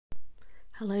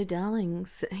Hello,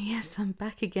 darlings. Yes, I'm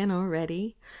back again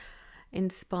already.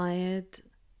 Inspired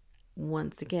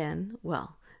once again.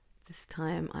 Well, this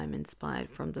time I'm inspired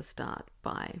from the start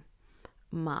by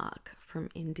Mark from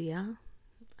India,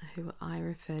 who I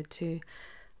referred to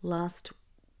last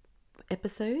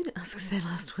episode. I was going to say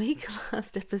last week,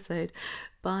 last episode,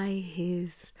 by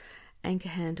his anchor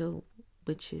handle,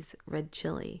 which is Red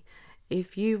Chili.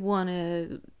 If you want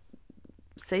to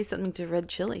say something to Red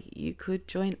Chili, you could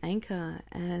join Anchor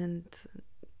and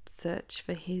search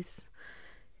for his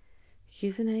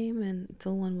username, and it's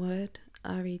all one word,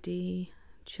 RED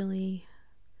Chili,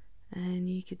 and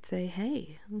you could say,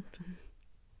 hey,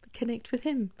 connect with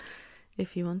him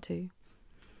if you want to.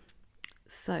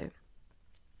 So,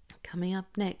 coming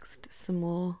up next, some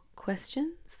more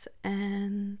questions,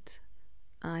 and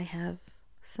I have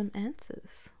some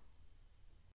answers.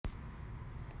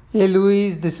 Hey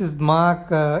Louise, this is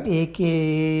Mark,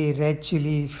 aka Red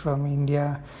Chili from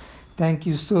India. Thank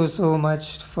you so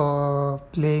much for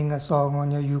playing a song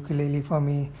on your ukulele for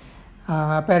me.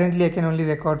 Apparently I can only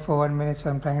record for 1 minute, so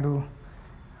I'm trying to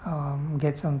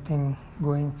get something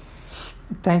going.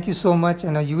 Thank you so much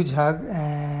and a huge hug.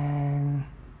 And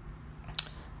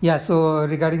yeah, so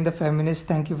regarding the feminist,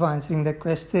 thank you for answering that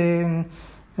question.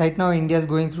 Right now India is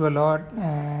going through a lot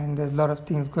and there's a lot of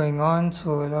things going on,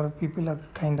 so a lot of people are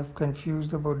kind of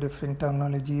confused about different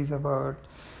terminologies about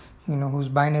who's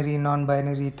binary,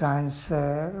 non-binary, trans,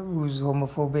 who's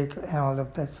homophobic and all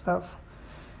of that stuff.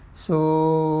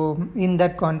 So in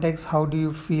that context, how do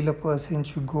you feel a person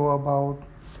should go about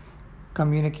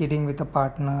communicating with a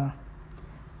partner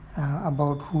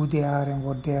about who they are and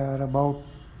what they are about?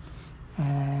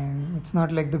 And it's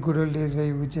not like the good old days where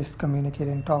you would just communicate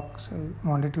and talk. So I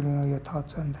wanted to know your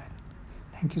thoughts on that.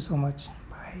 Thank you so much.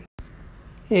 Bye.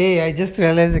 Hey, I just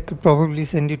realized I could probably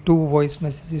send you 2 voice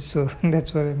messages, so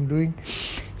that's what I'm doing.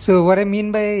 So what I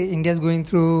mean by India's going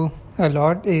through a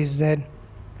lot is that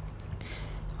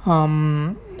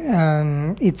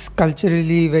it's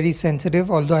culturally very sensitive,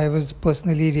 although I was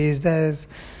personally raised as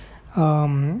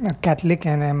a Catholic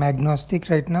and I'm agnostic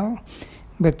right now.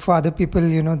 But for other people,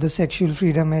 the sexual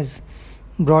freedom has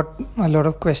brought a lot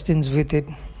of questions with it.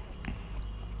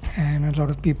 And a lot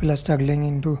of people are struggling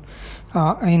in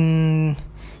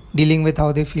dealing with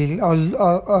how they feel.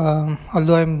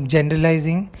 Although I'm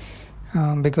generalizing,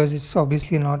 because it's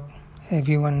obviously not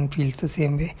everyone feels the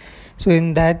same way. So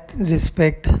in that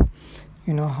respect,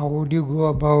 how would you go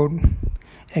about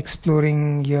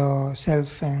exploring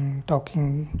yourself and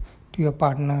talking to your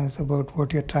partners about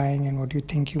what you're trying and what you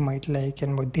think you might like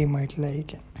and what they might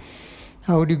like? And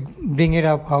how would you bring it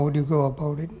up? How would you go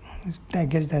about it? I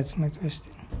guess that's my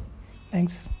question.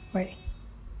 Thanks. Bye.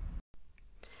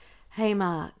 Hey,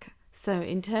 Mark. So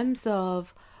in terms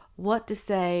of what to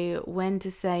say, when to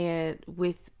say it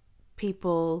with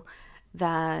people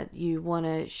that you want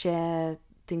to share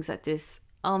things like this,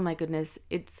 oh my goodness,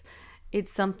 it's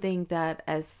something that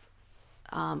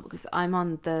because I'm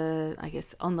on the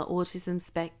autism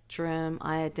spectrum,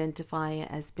 I identify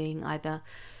as being either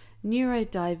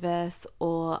neurodiverse,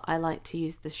 or I like to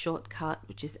use the shortcut,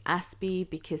 which is Aspie,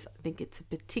 because I think it's a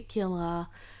particular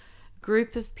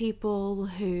group of people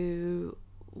who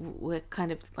were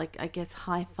kind of like, I guess,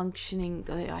 high functioning.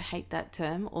 I hate that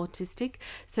term, autistic.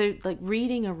 So like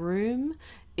reading a room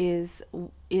is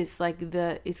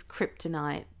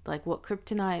kryptonite. Like what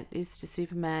kryptonite is to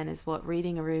Superman is what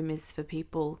reading a room is for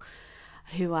people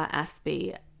who are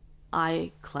Aspie,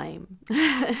 I claim.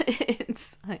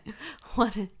 It's like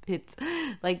it's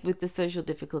like with the social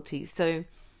difficulties. So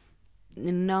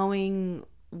knowing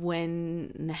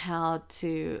when and how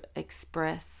to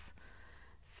express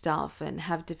stuff and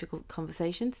have difficult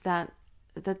conversations,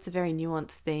 that's a very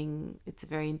nuanced thing. It's a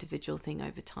very individual thing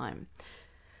over time.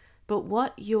 But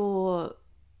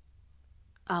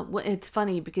it's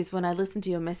funny because when I listened to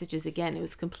your messages again, it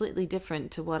was completely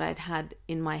different to what I'd had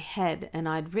in my head, and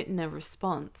I'd written a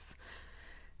response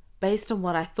based on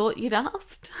what I thought you'd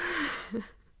asked.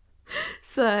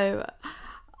 So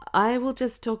I will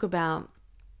just talk about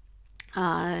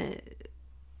my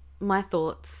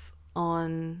thoughts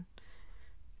on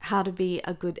how to be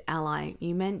a good ally.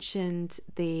 You mentioned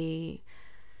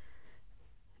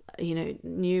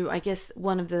I guess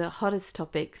one of the hottest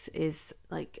topics is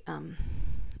like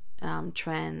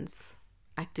trans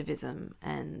activism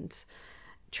and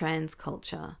trans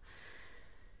culture.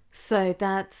 So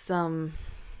that's a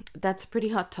pretty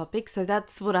hot topic. So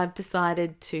that's what I've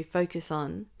decided to focus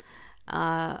on.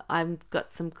 I've got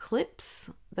some clips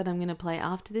that I'm going to play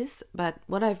after this, but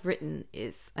what I've written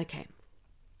is, okay.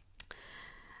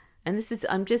 And this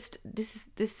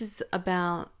is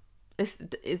about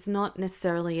is not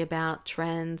necessarily about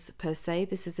trans per se.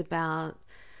 This is about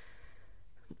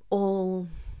all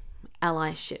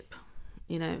allyship.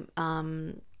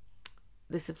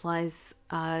 This applies,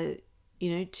 to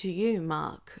you,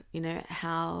 Mark.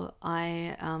 How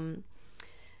I am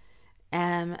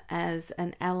as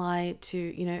an ally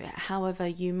to, however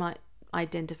you might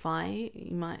identify.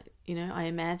 You might, I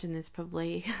imagine there's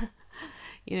probably,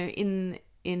 in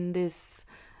this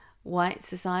white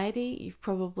society, you've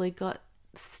probably got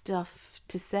stuff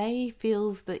to say,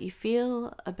 feels that you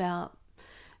feel about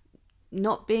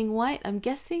not being white, I'm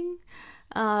guessing.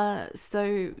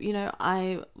 So,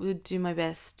 I would do my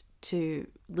best to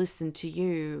listen to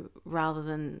you rather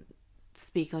than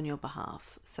speak on your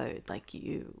behalf. So, like,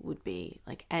 you would be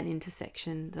like an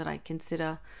intersection that I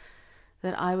consider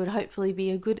that I would hopefully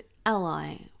be a good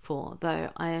ally for,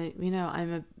 though I'm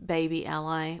a baby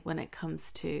ally when it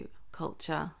comes to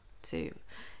culture, to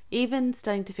even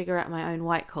starting to figure out my own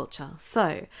white culture.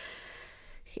 So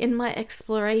in my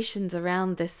explorations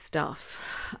around this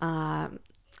stuff,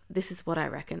 this is what I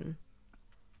reckon.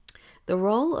 The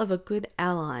role of a good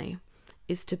ally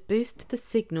is to boost the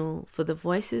signal for the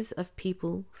voices of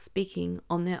people speaking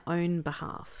on their own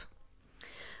behalf,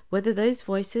 whether those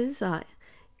voices are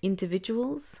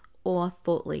individuals or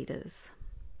thought leaders.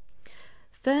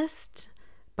 First,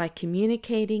 by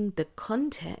communicating the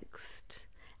context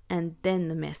and then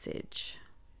the message.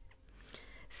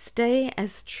 Stay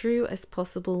as true as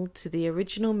possible to the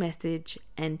original message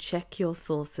and check your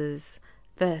sources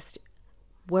first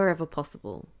wherever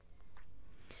possible.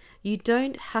 You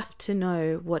don't have to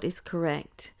know what is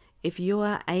correct if you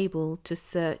are able to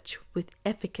search with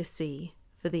efficacy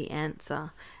for the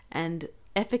answer. And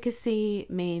efficacy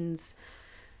means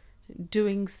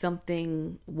doing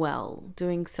something well,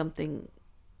 doing something,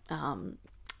 and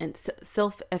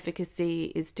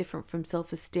self-efficacy is different from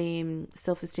self-esteem.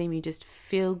 Self-esteem, you just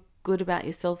feel good about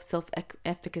yourself.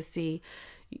 Self-efficacy,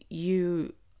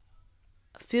 you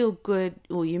feel good,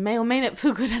 or you may or may not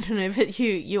feel good, I don't know, but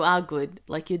you are good,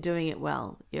 like you're doing it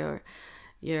well. You're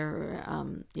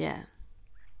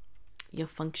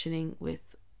functioning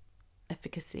with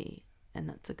efficacy, and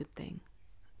that's a good thing.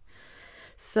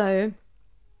 So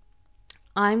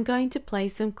I'm going to play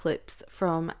some clips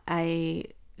from a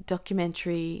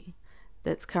documentary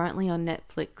that's currently on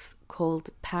Netflix called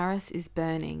Paris is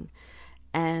Burning,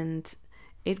 and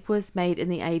it was made in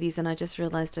the 80s, and I just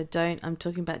realized I'm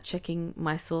talking about checking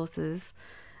my sources,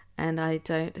 and I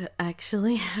don't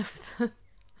actually have them.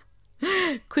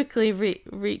 Quickly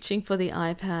reaching for the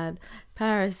iPad.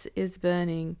 Paris is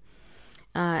Burning,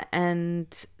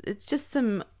 and it's just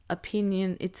some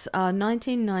opinion. It's a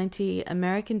 1990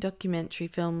 American documentary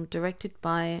film directed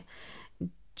by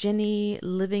Jenny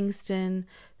Livingston,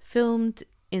 filmed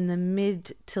in the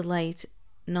mid to late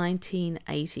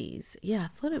 1980s. Yeah, I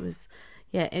thought it was...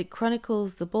 Yeah, it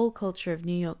chronicles the ball culture of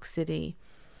New York City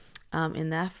in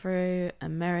the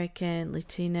Afro-American,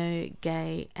 Latino,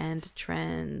 gay, and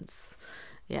trans.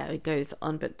 Yeah, it goes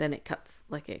on, but then it cuts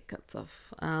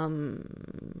off.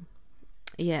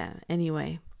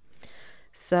 Anyway.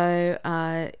 So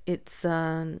it's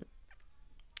at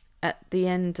the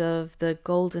end of the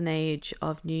golden age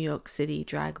of New York City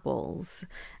drag balls,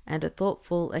 and a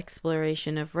thoughtful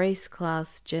exploration of race,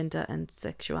 class, gender, and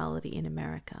sexuality in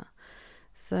America.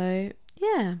 So,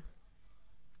 yeah,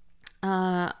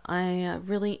 I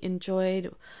really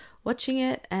enjoyed watching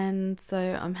it, and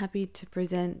so I'm happy to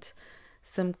present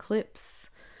some clips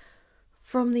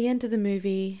from the end of the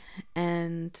movie,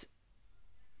 and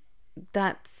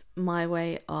that's my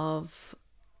way of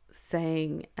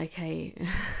saying, okay,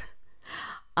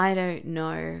 I don't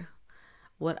know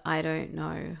what I don't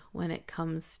know when it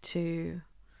comes to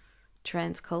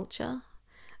trans culture.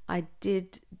 I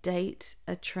did date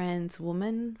a trans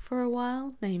woman for a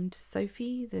while named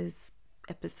Sophie. There's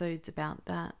episodes about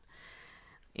that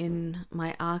in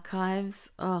my archives.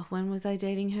 Oh, when was I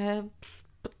dating her?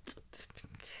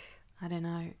 I don't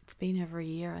know. It's been over a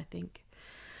year, I think.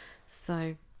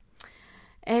 So,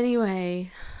 anyway,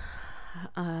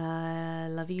 I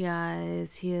love you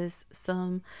guys. Here's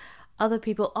some other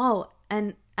people. Oh,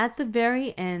 and at the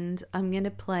very end, I'm going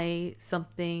to play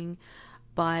something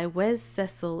by Wes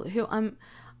Cecil, who I'm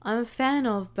a fan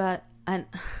of, and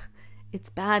it's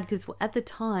bad because at the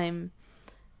time,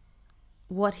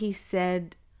 what he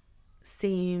said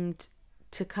seemed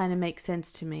to kind of make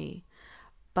sense to me,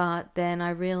 but then I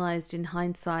realized in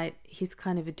hindsight he's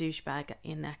kind of a douchebag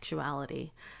in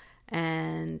actuality,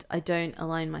 and I don't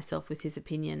align myself with his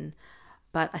opinion,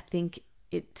 but I think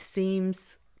it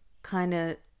seems kind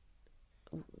of,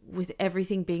 with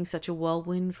everything being such a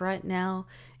whirlwind right now,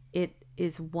 it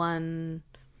is one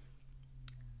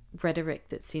rhetoric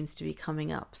that seems to be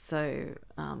coming up. So,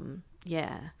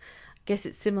 yeah, I guess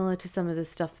it's similar to some of the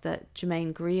stuff that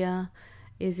Germaine Greer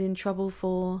is in trouble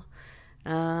for.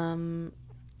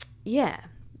 Yeah.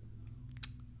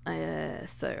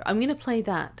 So I'm going to play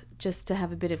that just to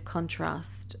have a bit of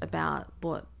contrast about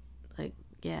what, like,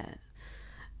 yeah,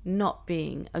 not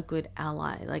being a good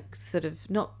ally, like sort of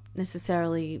not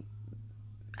necessarily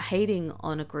hating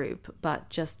on a group, but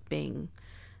just being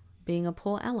a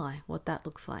poor ally, what that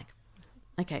looks like.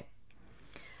 Okay.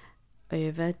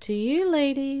 Over to you,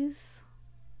 ladies.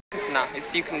 It's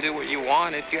nice. You can do what you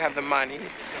want if you have the money.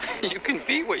 You can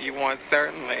be what you want,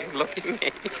 certainly. Look at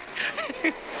me.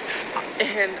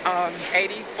 In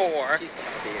 84,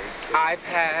 I've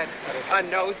had a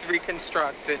nose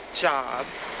reconstructed job.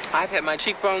 I've had my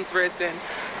cheekbones risen.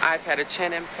 I've had a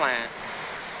chin implant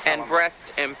and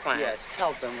breast implants. Yes,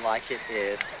 tell them like it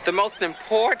is. The most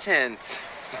important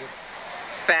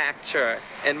factor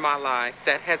in my life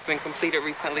that has been completed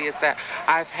recently is that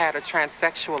I've had a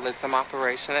transsexualism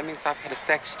operation. That means I've had a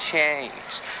sex change.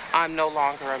 I'm no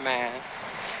longer a man.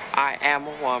 I am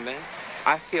a woman.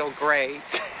 I feel great.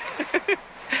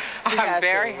 I'm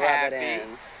very happy.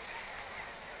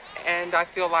 And I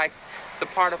feel like the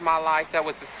part of my life that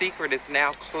was a secret is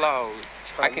now closed.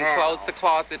 I can close the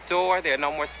closet door. There are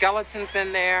no more skeletons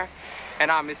in there. And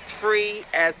I'm as free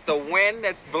as the wind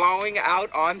that's blowing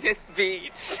out on this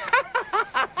beach.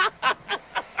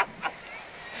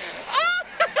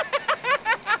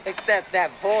 Except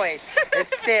that voice is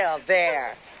still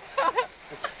there.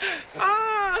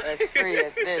 As free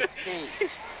as this beach.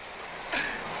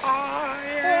 I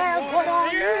am what I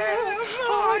am.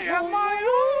 I am my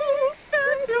own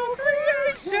special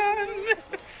creation.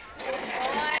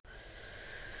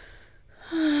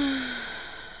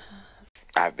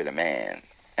 I've been a man,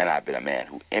 and I've been a man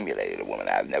who emulated a woman.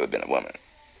 I've never been a woman.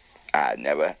 I've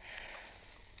never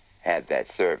had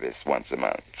that service once a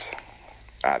month.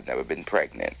 I've never been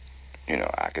pregnant. You know,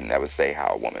 I can never say how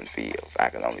a woman feels. I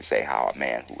can only say how a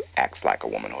man who acts like a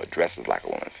woman or dresses like a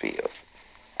woman feels.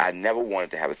 I never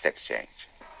wanted to have a sex change.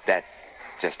 That's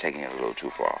just taking it a little too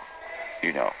far,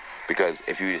 you know, because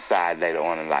if you decide later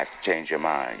on in life to change your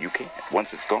mind, you can't.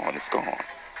 Once it's gone, it's gone.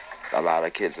 A lot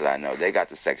of kids that I know, they got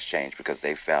the sex change because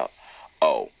they felt,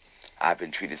 oh, I've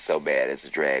been treated so bad as a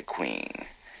drag queen.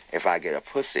 If I get a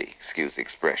pussy, excuse the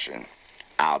expression,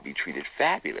 I'll be treated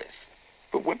fabulous.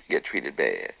 But women get treated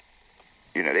bad.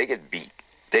 You know, they get beat,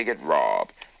 they get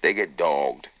robbed, they get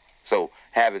dogged. So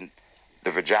having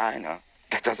the vagina,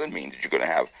 that doesn't mean that you're going to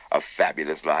have a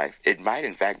fabulous life. It might,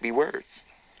 in fact, be worse.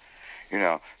 You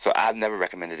know, so I've never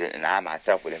recommended it, and I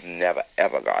myself would have never,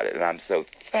 ever got it. And I'm so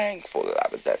thankful that I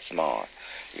was that smart.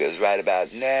 Because right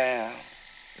about now,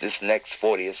 this next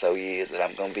 40 or so years that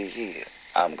I'm going to be here,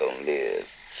 I'm going to live.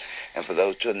 And for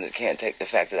those children that can't take the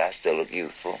fact that I still look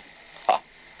youthful,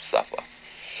 suffer.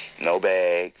 No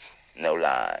bags, no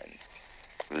lines.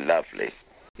 Lovely.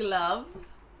 Glove.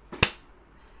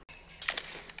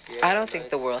 I don't think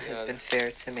the world has been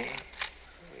fair to me.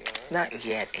 Not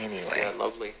yet, anyway. Yeah,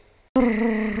 lovely.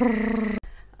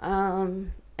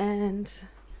 And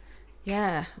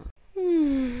yeah.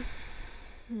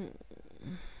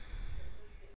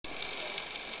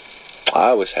 I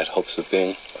always had hopes of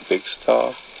being a big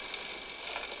star.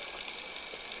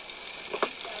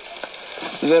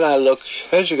 And then I look,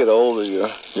 as you get older, you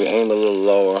aim a little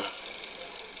lower.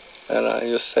 And I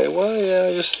just say, well, yeah,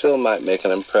 you still might make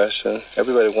an impression.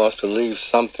 Everybody wants to leave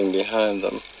something behind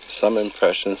them, some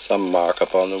impression, some mark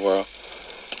upon the world.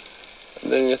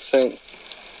 And then you think,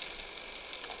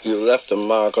 you left a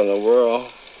mark on the world.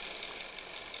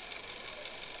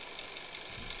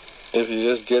 If you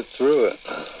just get through it.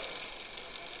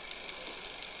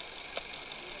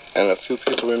 And a few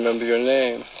people remember your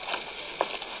name,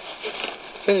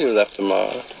 then you left a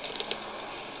mark.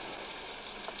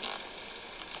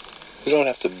 You don't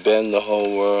have to bend the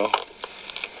whole world.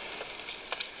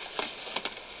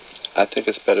 I think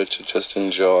it's better to just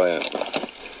enjoy it.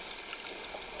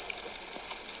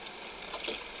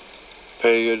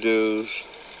 Pay your dues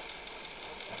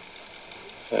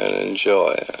and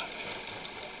enjoy it.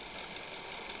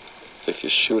 If you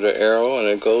shoot an arrow and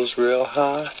it goes real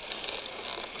high,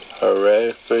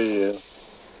 hooray for you.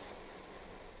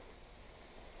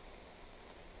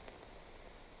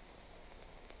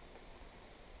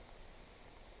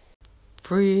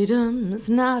 Freedom's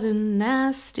not a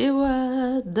nasty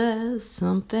word, there's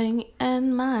something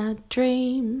in my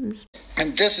dreams.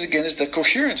 And this, again, is the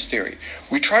coherence theory.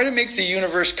 We try to make the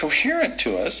universe coherent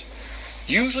to us,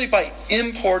 usually by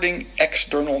importing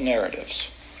external narratives.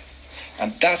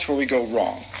 And that's where we go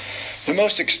wrong. The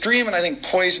most extreme and I think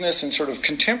poisonous and sort of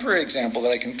contemporary example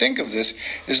that I can think of this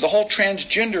is the whole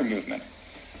transgender movement.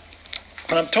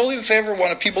 And I'm totally in favor of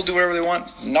when people do whatever they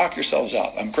want, knock yourselves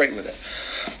out. I'm great with it.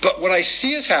 But what I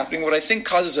see is happening, what I think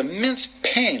causes immense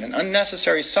pain and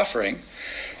unnecessary suffering,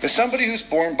 is somebody who's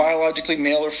born biologically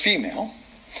male or female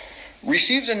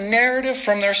receives a narrative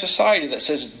from their society that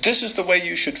says this is the way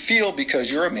you should feel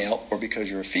because you're a male or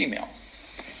because you're a female.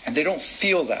 And they don't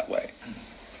feel that way.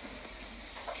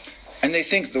 And they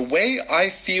think the way I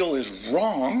feel is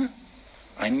wrong,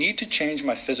 I need to change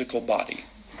my physical body.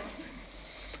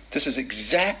 This is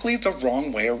exactly the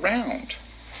wrong way around.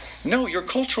 No, your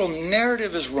cultural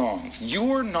narrative is wrong.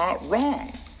 You're not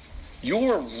wrong.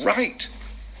 You're right.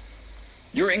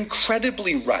 You're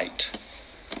incredibly right.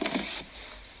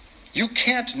 You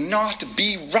can't not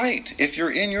be right if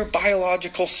you're in your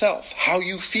biological self. How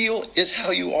you feel is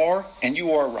how you are, and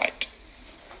you are right.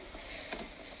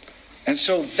 And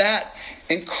so that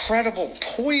incredible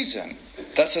poison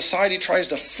that society tries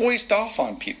to foist off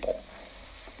on people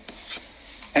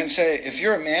and say, if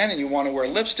you're a man and you want to wear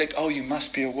lipstick, oh, you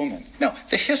must be a woman. No,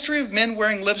 the history of men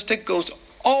wearing lipstick goes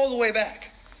all the way back.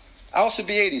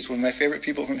 Alcibiades, one of my favorite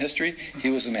people from history, he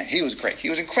was the man. He was great. He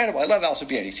was incredible. I love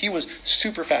Alcibiades. He was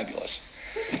super fabulous.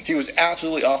 He was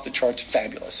absolutely off the charts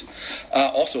fabulous.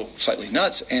 Also slightly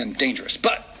nuts and dangerous.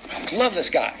 But I love this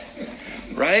guy.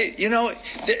 Right? You know,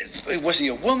 was he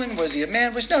a woman? Was he a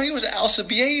man? No, he was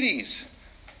Alcibiades.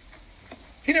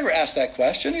 He never asked that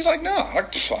question. He's like, no, I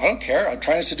don't care. I'm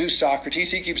trying to seduce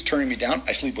Socrates. He keeps turning me down.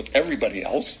 I sleep with everybody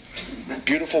else.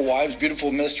 Beautiful wives,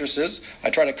 beautiful mistresses. I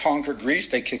try to conquer Greece.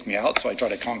 They kick me out. So I try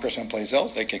to conquer someplace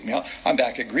else. They kick me out. I'm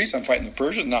back at Greece. I'm fighting the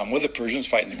Persians. Now I'm with the Persians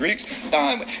fighting the Greeks.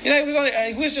 Now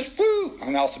he was just, woo,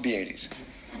 I'm Alcibiades.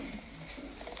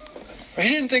 He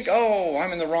didn't think, oh,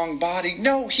 I'm in the wrong body.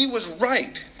 No, he was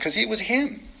right because he was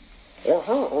him or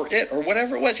her or it or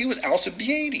whatever it was. He was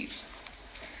Alcibiades.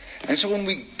 And so when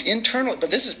we internally,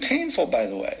 but this is painful, by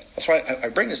the way. That's why I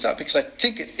bring this up, because I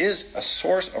think it is a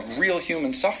source of real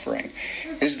human suffering,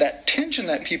 is that tension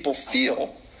that people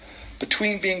feel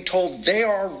between being told they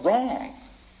are wrong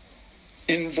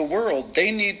in the world. They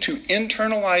need to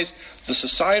internalize the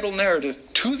societal narrative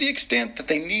to the extent that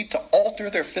they need to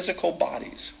alter their physical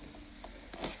bodies.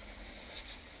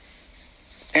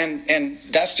 And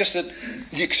that's just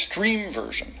the extreme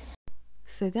version.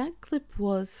 So that clip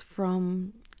was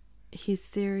from his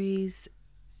series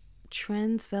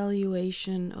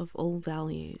Transvaluation of All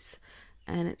Values,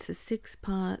 and it's a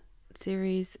 6-part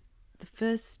series. The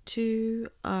first 2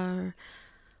 are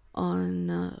on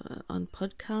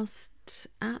podcast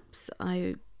apps.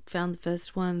 I found the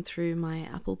first one through my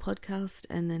Apple podcast,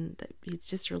 and then he's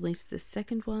just released the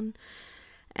second one,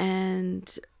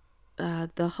 and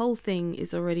the whole thing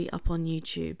is already up on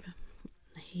YouTube.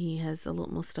 He has a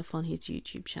lot more stuff on his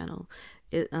YouTube channel.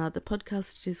 The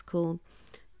podcast is called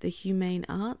The Humane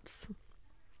Arts,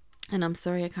 and I'm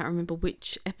sorry I can't remember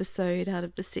which episode out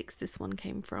of the 6 this one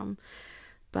came from,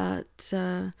 but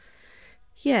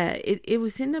it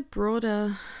was in a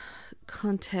broader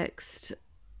context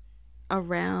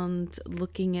around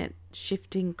looking at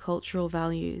shifting cultural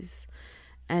values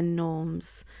and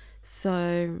norms.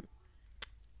 So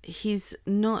he's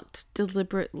not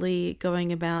deliberately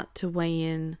going about to weigh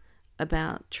in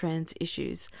about trans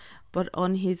issues, but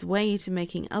on his way to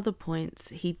making other points,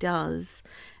 he does.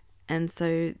 And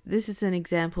so this is an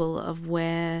example of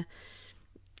where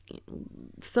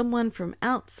someone from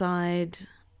outside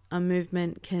a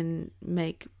movement can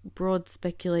make broad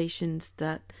speculations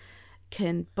that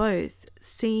can both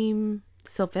seem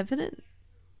self-evident,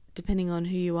 depending on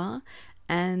who you are,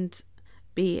 and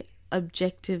be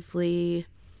objectively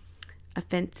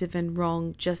offensive and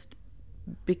wrong just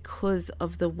because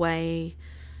of the way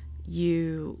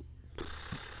you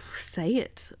say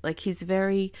it. Like, he's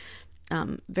very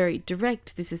very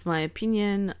direct. This is my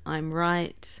opinion, I'm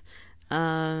right,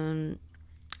 and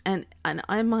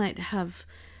I might have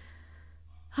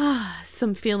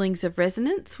some feelings of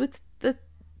resonance with the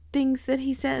things that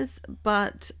he says,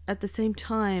 but at the same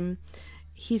time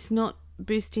he's not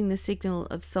boosting the signal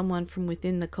of someone from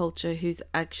within the culture who's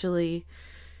actually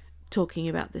talking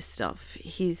about this stuff.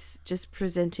 He's just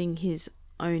presenting his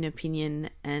own opinion,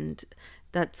 and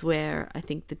that's where I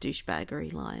think the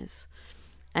douchebaggery lies.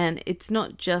 And it's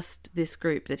not just this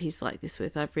group that he's like this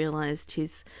with. I've realized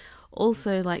he's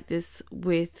also like this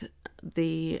with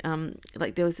the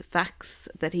like there was facts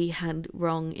that he had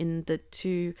wrong in the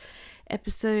 2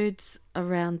 episodes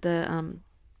around the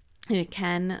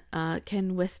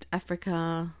can West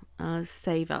Africa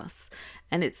save us,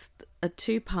 and it's a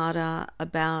 2-parter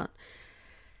about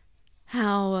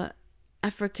how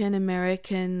African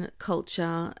American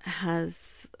culture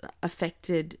has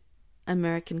affected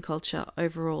American culture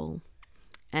overall,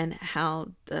 and how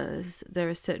there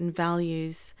are certain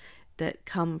values that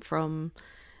come from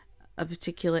a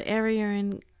particular area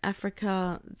in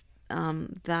Africa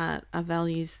that are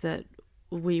values that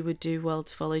we would do well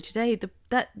to follow today.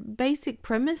 That basic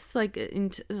premise, like in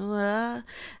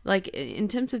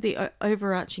terms of the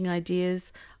overarching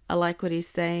ideas, I like what he's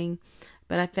saying,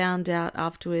 but I found out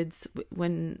afterwards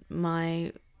when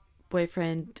my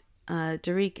boyfriend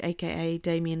Derek, aka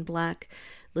Damien Black,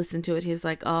 listened to it. He was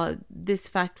like, "Oh, this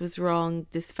fact was wrong.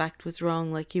 This fact was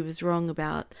wrong." Like, he was wrong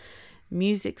about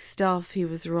music stuff. He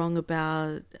was wrong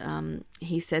about.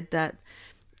 He said that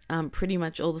pretty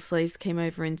much all the slaves came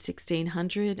over in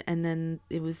 1600, and then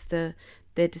it was their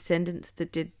descendants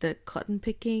that did the cotton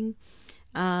picking,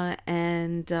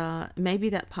 and maybe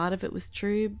that part of it was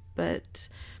true, but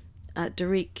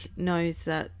Derek knows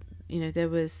that there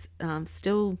was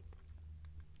still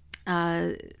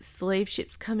slave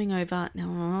ships coming over.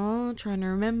 Now, trying to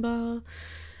remember.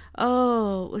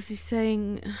 Oh, was he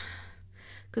saying?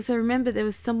 Because I remember there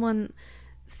was someone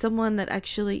that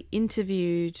actually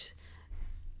interviewed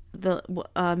the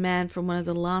man from one of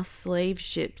the last slave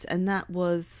ships, and that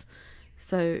was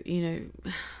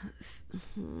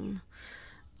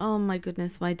oh my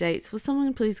goodness, my dates. Will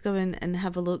someone please go in and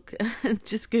have a look?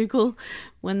 Just Google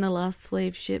when the last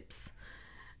slave ships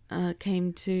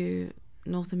came to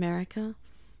North America,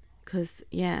 because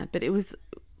but it was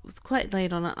quite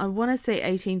late on it. I want to say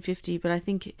 1850, but I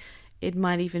think it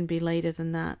might even be later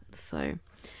than that. So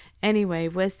anyway,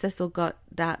 Wes Cecil got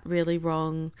that really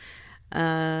wrong.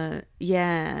 And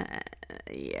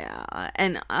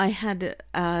I had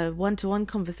a one-to-one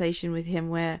conversation with him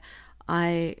where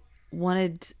I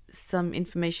wanted some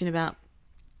information about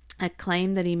a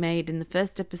claim that he made in the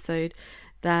first episode,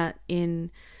 that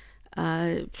in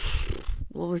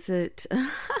what was it?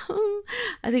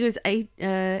 I think it was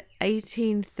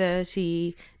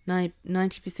 1830.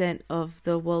 90% of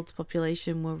the world's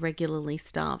population were regularly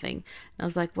starving. And I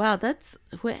was like, wow, that's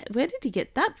where did he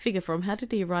get that figure from? How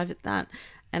did he arrive at that?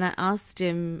 And I asked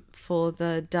him for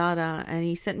the data, and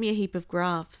he sent me a heap of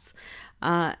graphs.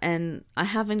 And I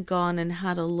haven't gone and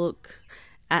had a look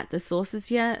at the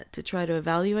sources yet to try to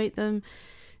evaluate them.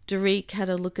 Derek had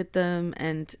a look at them,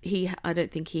 and I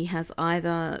don't think he has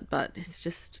either, but it's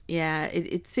just,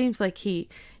 it seems like he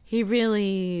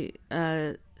really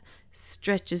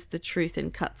stretches the truth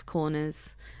and cuts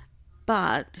corners.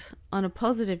 But on a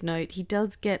positive note, he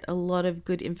does get a lot of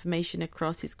good information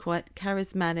across. He's quite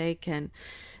charismatic, and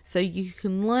so you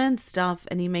can learn stuff,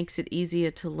 and he makes it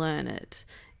easier to learn it.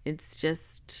 It's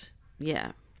just,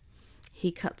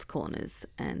 he cuts corners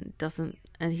and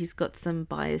he's got some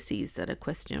biases that are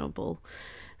questionable.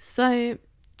 So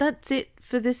that's it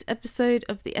for this episode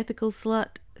of The Ethical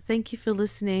Slut. Thank you for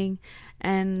listening,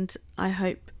 and I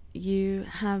hope you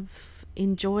have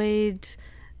enjoyed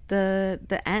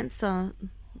the answers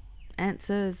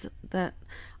that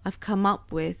I've come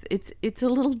up with. It's a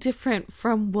little different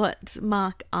from what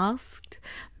Mark asked,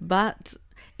 but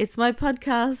it's my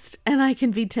podcast and I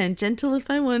can be tangential if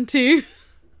I want to.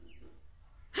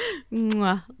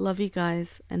 Mwah. Love you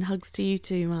guys, and hugs to you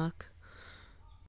too, Mark.